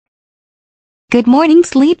Good morning,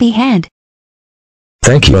 sleepyhead.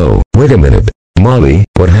 Thank you. Oh, wait a minute. Molly,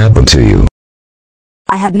 what happened to you?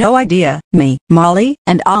 I have no idea. Me, Molly,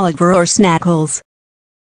 and Oliver are Snackles.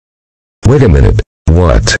 Wait a minute.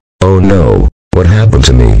 What? Oh no. What happened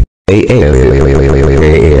to me?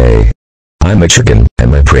 I'm a chicken, and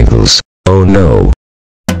my Pringles. Oh no.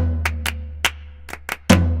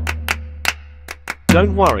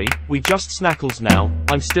 Don't worry, we just Snackles now.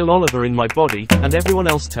 I'm still Oliver in my body, and everyone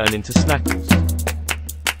else turn into Snackles.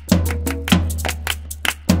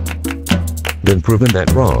 Been proven that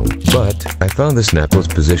wrong, but I found the Snackles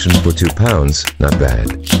position for £2. Not bad.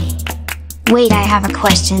 Wait, I have a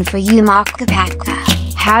question for you,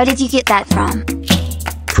 Makapatka. How did you get that from?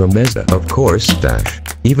 From Mezda, of course, dash.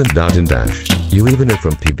 Even dot and dash. You even it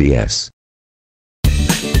from PBS.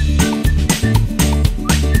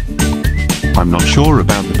 I'm not sure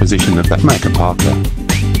about the position of that Mecha Parker.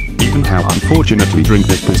 Even how unfortunate we drink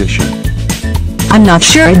this position. I'm not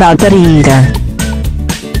sure about that either.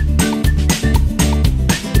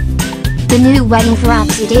 The new wedding for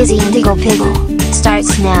Upsy Daisy and Diggle Piggle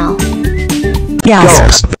starts now.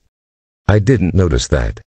 Gasp. I didn't notice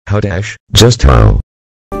that. How dash? Just how?